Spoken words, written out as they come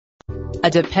A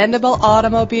dependable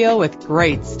automobile with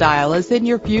great style is in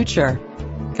your future.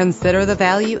 Consider the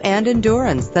value and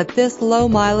endurance that this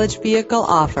low-mileage vehicle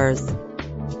offers.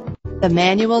 The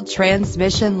manual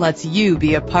transmission lets you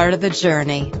be a part of the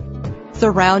journey.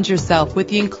 Surround yourself with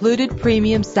the included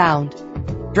premium sound.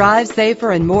 Drive safer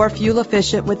and more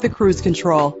fuel-efficient with the cruise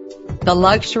control. The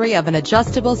luxury of an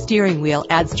adjustable steering wheel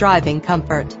adds driving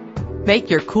comfort.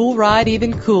 Make your cool ride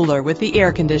even cooler with the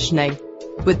air conditioning.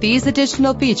 With these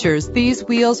additional features, these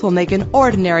wheels will make an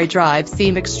ordinary drive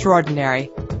seem extraordinary.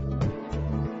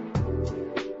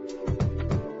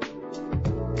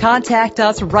 Contact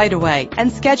us right away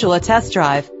and schedule a test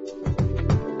drive.